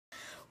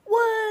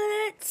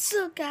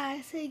So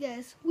guys, hey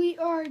guys, we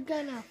are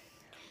gonna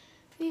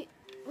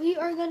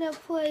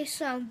play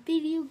some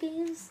video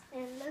games,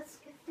 and let's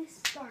get this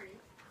started.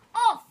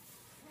 Oh,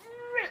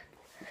 frick.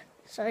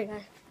 Sorry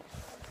guys.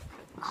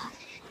 Oh,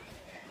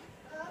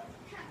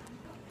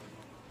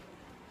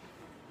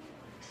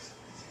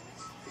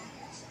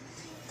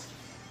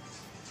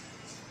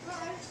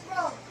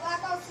 bro,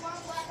 Black Ops 1,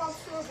 Black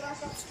Ops 2,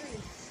 Black Ops 3.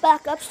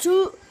 Black Ops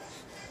 2.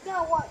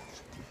 Now what?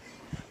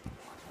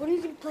 What are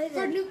you gonna play For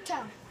then?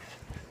 Nuketown.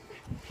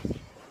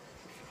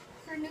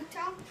 For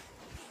Nuketown?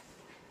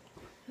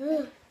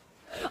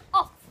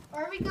 Oh,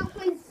 Or are we gonna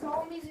play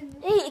zombies in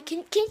Nuketown? hey,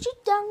 can't you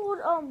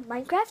download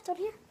Minecraft on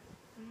here?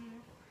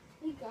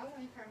 We got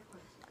Minecraft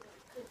once.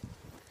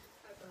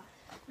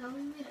 Now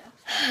we made it.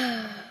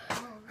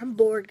 I'm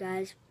bored,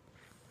 guys.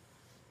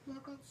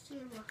 Black Ops 2,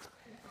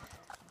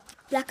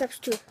 Black Ops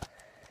 2.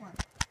 1.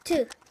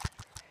 2.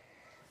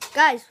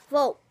 Guys,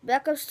 vote.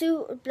 Black Ops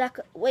 2 or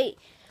wait,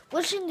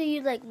 which one do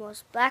you like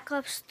most? Black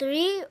Ops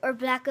 3 or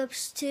Black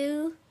Ops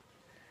 2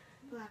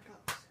 Black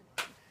Ops.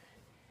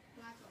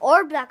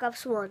 or Black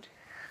Ops 1?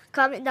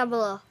 Comment down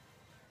below.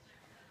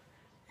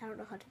 I don't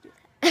know how to do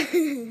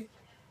that.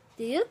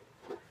 Do you?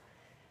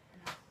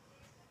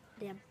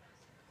 Damn.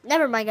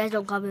 Never mind, guys.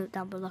 Don't comment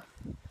down below.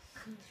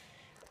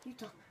 You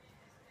talk.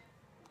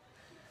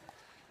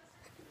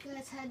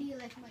 Guys, how do you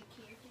like my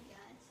character,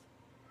 guys?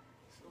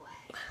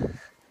 Swag.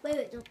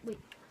 Wait.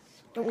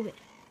 Don't move it.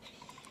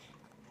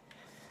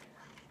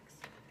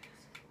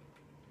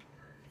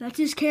 That's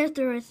his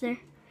character right there.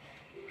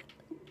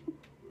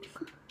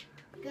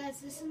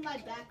 Guys, this is my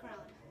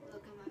background.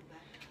 Look at my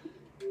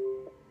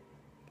background.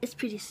 It's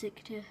pretty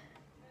sick too.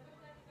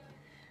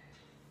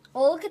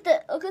 Oh, look at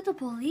the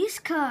police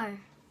car.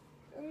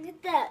 Look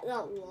at that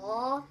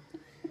wall.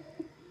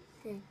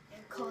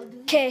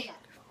 Okay,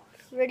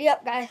 ready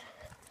up, guys.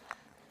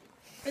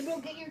 Hey, bro,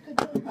 get your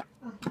controller.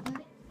 Oh, got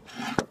it?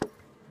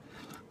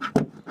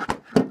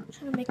 I'm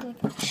trying to make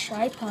like a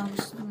tripod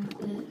or something like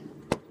that.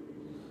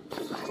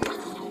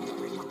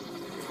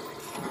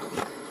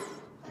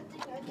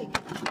 I think I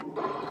can.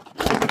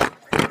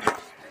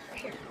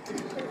 Here, put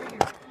it here.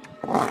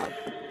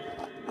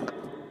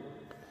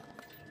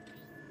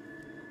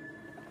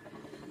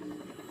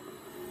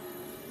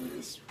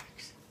 This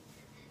works.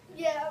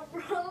 Yeah,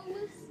 bro.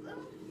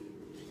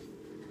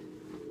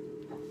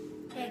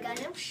 Hey guys,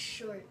 I'm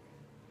short.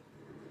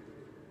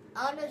 I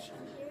don't know if you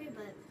can hear me,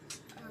 but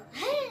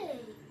hey!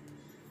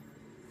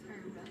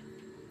 Sorry, bro.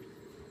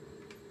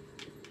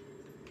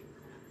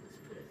 Let's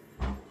put it.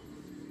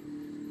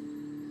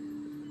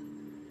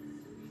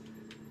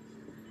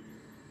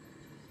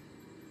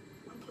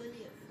 I'm putting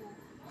it full.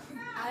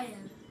 I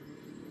am.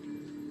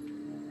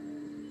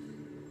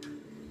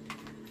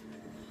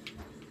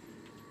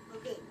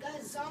 Okay,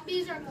 guys,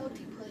 zombies are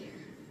multiplayer.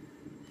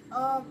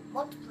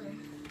 Multiplayer.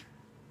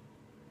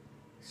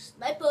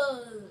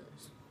 Snipers.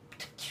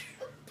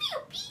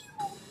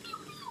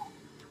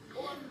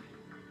 Or,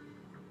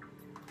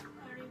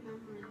 I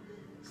remember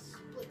the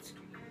split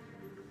screen.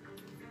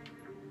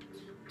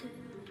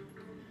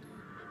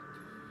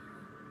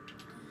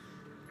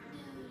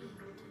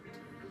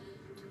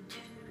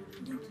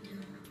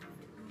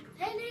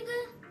 Hey nigga.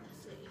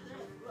 Let's see.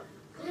 Hold up.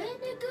 Hey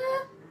nigga.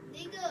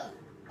 Nigga.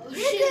 Oh,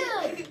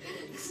 Nigga. shit.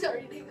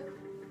 Sorry, nigga.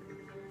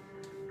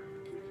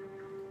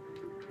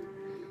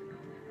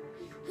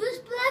 Who's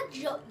Black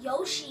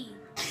Yoshi?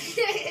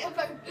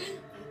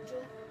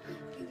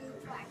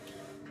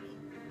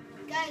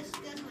 Guys,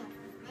 guess what?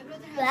 My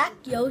brother has Black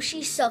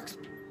Yoshi sucks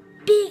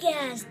big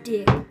ass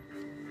dick. Guys,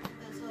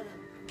 hold up.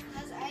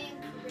 Guys, I am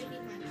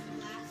creating my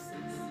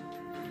classes. Oh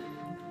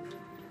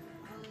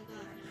my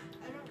gosh.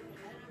 I don't.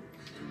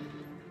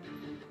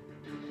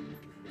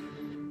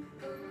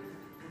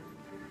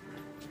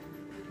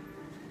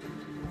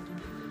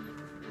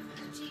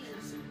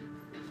 Jesus.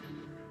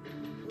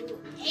 Ooh,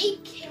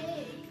 AK.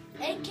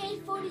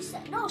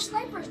 AK-47. No,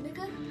 snipers,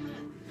 nigga.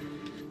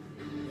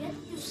 You have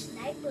to do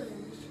snipers.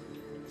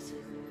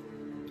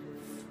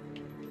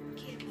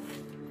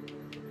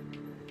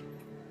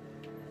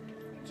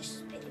 Just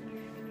spit in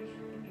your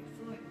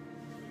floor.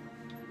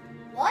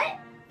 What?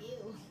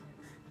 Ew.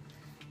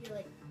 You're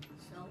like,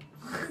 so.